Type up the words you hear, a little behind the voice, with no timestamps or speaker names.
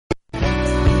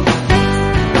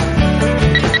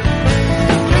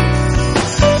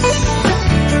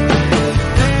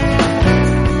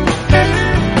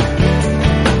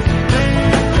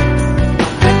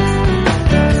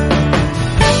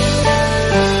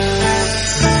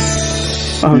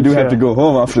You do have to go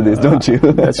home after this, don't you?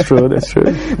 That's true, that's true.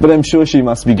 But I'm sure she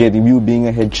must be getting, you being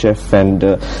a head chef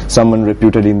and someone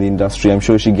reputed in the industry, I'm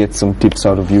sure she gets some tips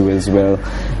out of you as well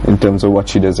in terms of what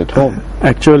she does at home.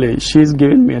 Actually, she's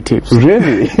giving me a tips.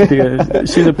 Really?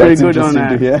 Because she's a pretty good on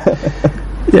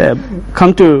yeah,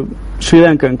 come to Sri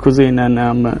Lankan cuisine and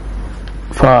I'm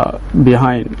far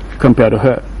behind compared to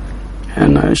her.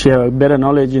 And she has a better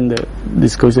knowledge in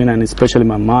this cuisine, and especially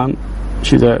my mom.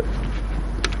 She's a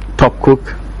top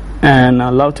cook, and I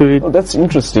love to eat. Oh, that's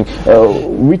interesting.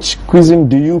 Which cuisine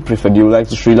do you prefer? Do you like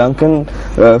the Sri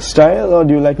Lankan style, or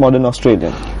do you like modern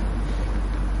Australian?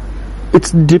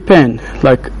 It's depend.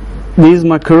 Like, this is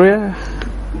my career,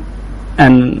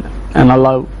 and I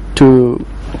love to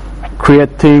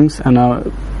create things, and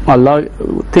I love.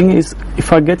 Thing is,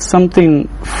 if I get something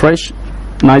fresh,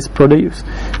 nice produce,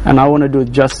 and I want to do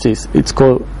justice, it's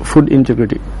called food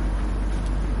integrity.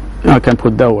 I can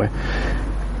put that way.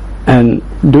 And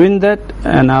doing that,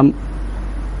 and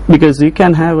because you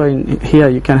can have here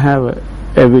you can have a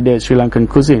everyday Sri Lankan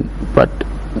cuisine, but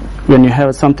when you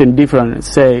have something different,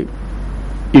 say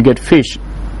you get fish,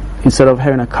 instead of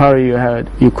having a curry,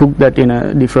 you cook that in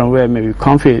a different way, maybe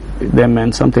confit them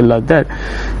and something like that,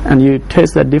 and you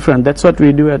taste that different. That's what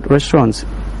we do at restaurants.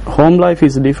 Home life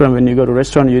is different. When you go to a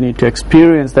restaurant, you need to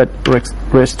experience that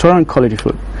restaurant quality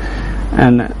food,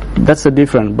 and that's the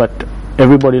difference. But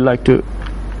everybody like to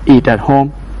eat at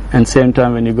home, and same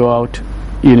time when you go out,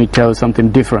 you need to have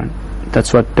something different.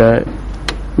 That's what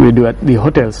we do at the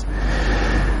hotels.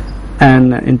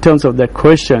 And in terms of that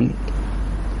question,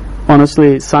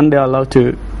 honestly, Sunday I love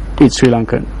to eat Sri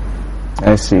Lankan.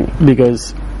 I see.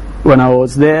 Because when I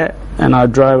was there, and I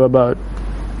drive about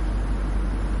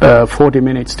 40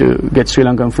 minutes to get Sri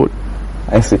Lankan food.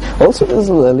 I see. Also, there's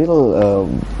a little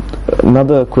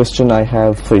another question I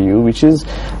have for you, which is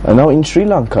now in Sri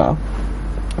Lanka,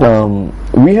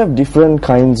 we have different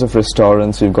kinds of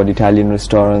restaurants. We've got Italian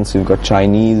restaurants, we've got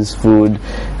Chinese food,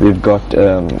 we've got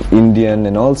Indian,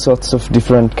 and all sorts of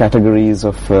different categories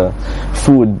of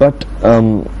food. But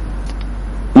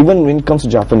even when it comes to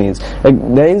Japanese, like,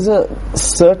 there is a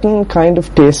certain kind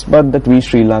of taste bud that we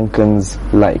Sri Lankans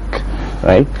like,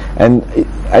 right? And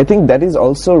I think that is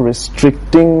also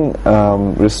restricting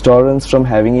restaurants from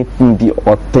having it in the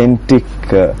authentic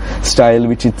style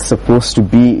which it's supposed to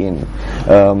be in.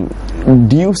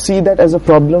 Do you see that as a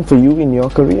problem for you in your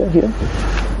career here?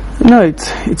 No,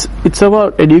 it's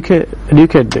about educate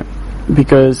them,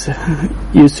 because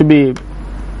used to be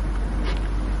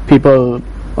people.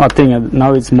 I think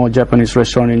now it's more Japanese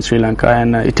restaurant in Sri Lanka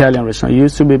and Italian restaurant. It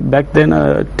used to be back then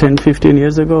 10-15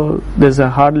 years ago, there's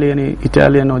hardly any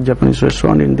Italian or Japanese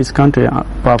restaurant in this country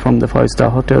apart from the 5-star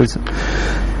hotels.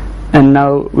 And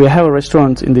now we have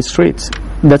restaurants in the streets.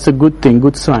 That's a good thing,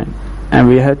 good sign. And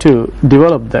we have to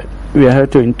develop that. We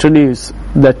have to introduce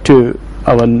that to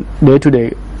our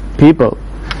day-to-day people.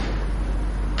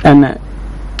 And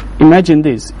imagine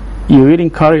this, you're eating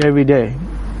curry every day,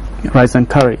 rice and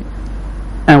curry.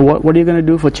 And what are you going to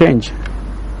do for change?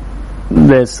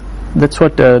 That's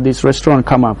what this restaurant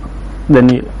come up.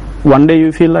 Then one day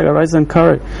you feel like a rice and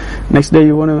curry, next day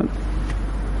you want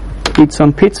to eat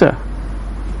some pizza.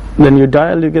 Then you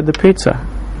dial, you get the pizza.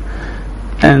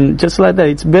 And just like that,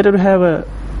 it's better to have a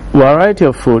variety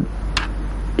of food.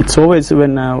 It's always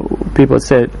when people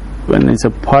say when it's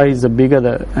a pie is the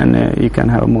bigger and you can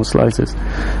have more slices.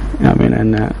 I mean,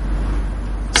 and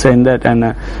saying that, and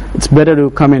it's better to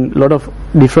come in a lot of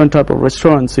different type of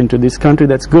restaurants into this country.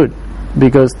 That's good,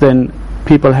 because then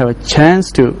people have a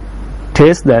chance to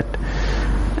taste that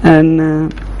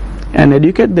and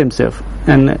educate themselves,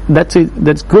 and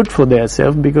that's good for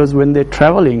themselves, because when they're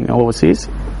traveling overseas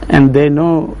and they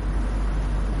know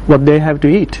what they have to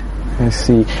eat. I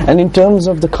see. And in terms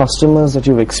of the customers that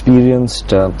you've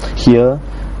experienced here,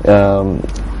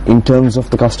 in terms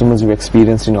of the customers you've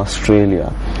experienced in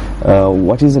Australia,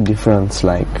 what is the difference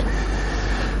like?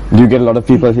 Do you get a lot of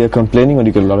people here complaining, or do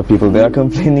you get a lot of people there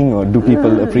complaining, or do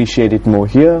people appreciate it more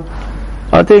here?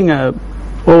 I think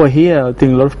over here, I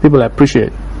think a lot of people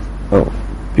appreciate. Oh.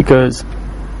 Because,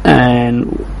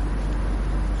 and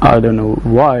I don't know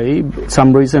why,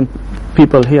 some reason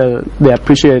people here, they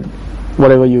appreciate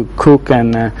whatever you cook,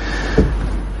 and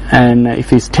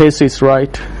if its taste is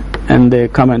right, and they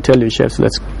come and tell you, chefs,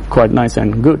 that's quite nice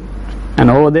and good. And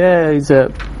over there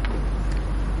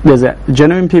there's a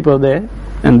genuine people there,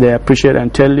 and they appreciate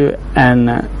and tell you, and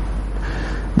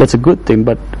that's a good thing.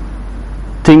 But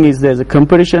thing is, there's a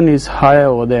competition is higher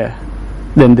over there.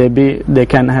 Then they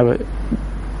can have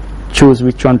choose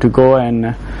which one to go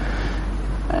and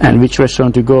which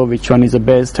restaurant to go, which one is the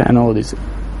best, and all this.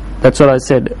 That's what I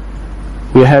said.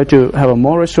 we have to have a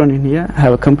more restaurant in here,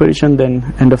 have a competition,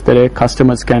 then end of the day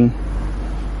customers can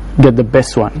get the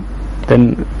best one,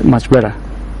 then much better.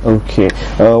 Okay.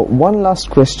 One last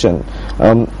question.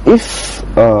 If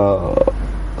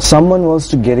someone wants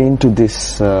to get into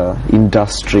this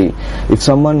industry, if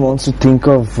someone wants to think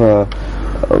of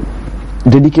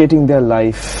dedicating their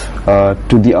life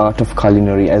to the art of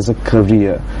culinary as a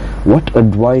career, what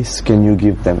advice can you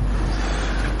give them?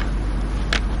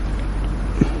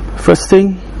 First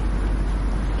thing,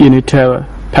 you need to have a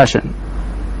passion.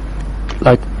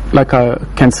 Like I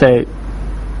can say,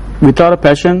 without a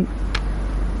passion,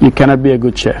 you cannot be a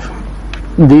good chef.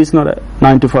 This is not a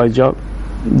 9-to-5 job.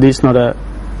 This is not a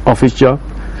office job.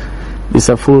 It's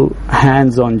a full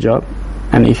hands-on job.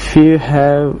 And if you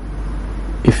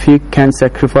can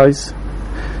sacrifice,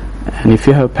 and if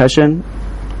you have passion,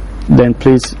 then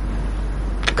please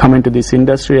come into this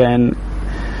industry. And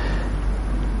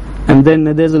then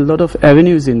there's a lot of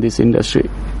avenues in this industry,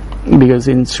 because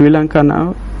in Sri Lanka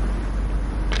now,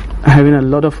 having a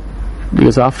lot of,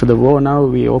 because after the war now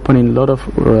we open in a lot of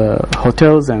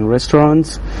hotels and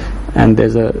restaurants, and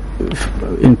there's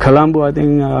in Colombo I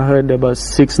think I heard about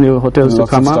 6 new hotels lots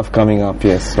to come of up. Stuff coming up,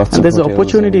 yes. Lots and of there's hotels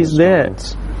opportunities there,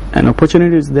 and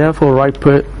opportunities there for right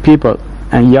people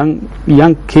and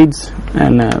young kids,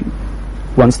 and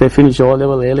once they finish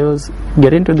O-level, A-levels,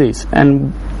 get into this.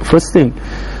 And first thing,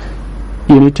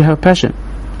 you need to have passion.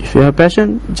 If you have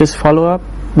passion, just follow up.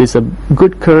 This is a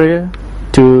good career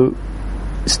to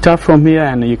start from here,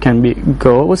 and you can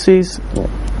go overseas,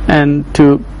 and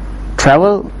to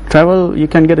travel. You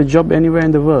can get a job anywhere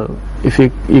in the world. If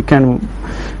you can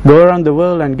go around the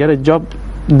world and get a job,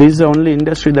 this is the only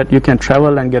industry that you can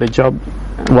travel and get a job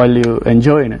while you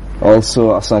enjoying it.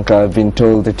 Also, Asanka, I've been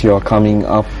told that you're coming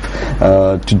up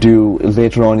to do,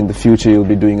 later on in the future, you'll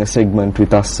be doing a segment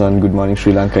with us on Good Morning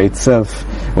Sri Lanka itself.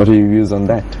 What are your views on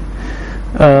that?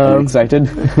 Are you excited?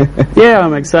 Yeah,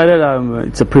 I'm excited.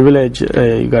 It's a privilege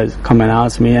you guys come and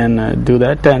ask me and do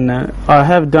that. And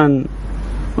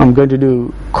I'm going to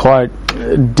do quite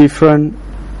different.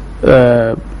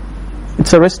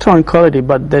 It's a restaurant quality,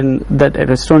 but then that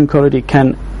restaurant quality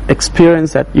can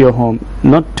experience at your home.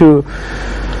 Not too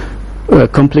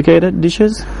complicated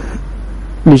dishes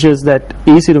that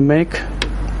easy to make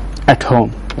at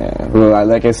home. Yeah, well,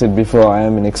 like I said before, I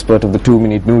am an expert of the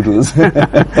 2-minute noodles.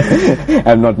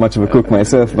 I'm not much of a cook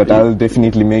myself, but I'll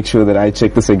definitely make sure that I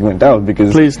check the segment out,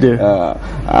 because please do.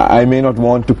 I may not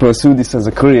want to pursue this as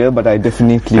a career, but I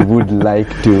definitely would like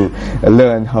to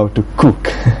learn how to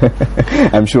cook.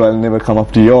 I'm sure I'll never come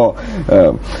up to your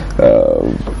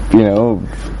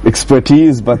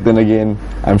expertise, but then again,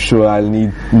 I'm sure I'll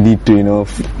need to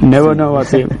never know,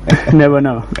 Wasim. Never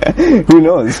know. Who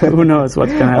knows? Who knows what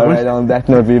can happen. Alright, on that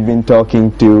note, we've been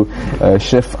talking to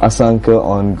Chef Asanka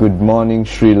on Good Morning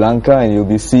Sri Lanka, and you'll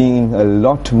be seeing a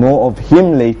lot more of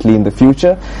him lately in the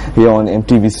future here on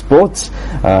MTV Sports.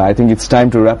 I think it's time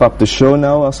to wrap up the show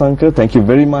now, Asanka. Thank you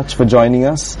very much for joining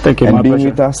us. Thank you, and my being pleasure.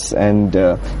 with us, and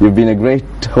you've been a great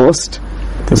host.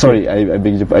 Sorry, I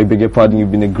beg your pardon,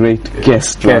 you've been a great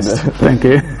guest. Thank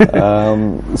you.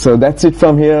 So that's it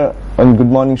from here on Good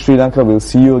Morning Sri Lanka. We'll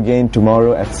see you again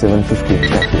tomorrow at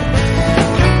 7:15.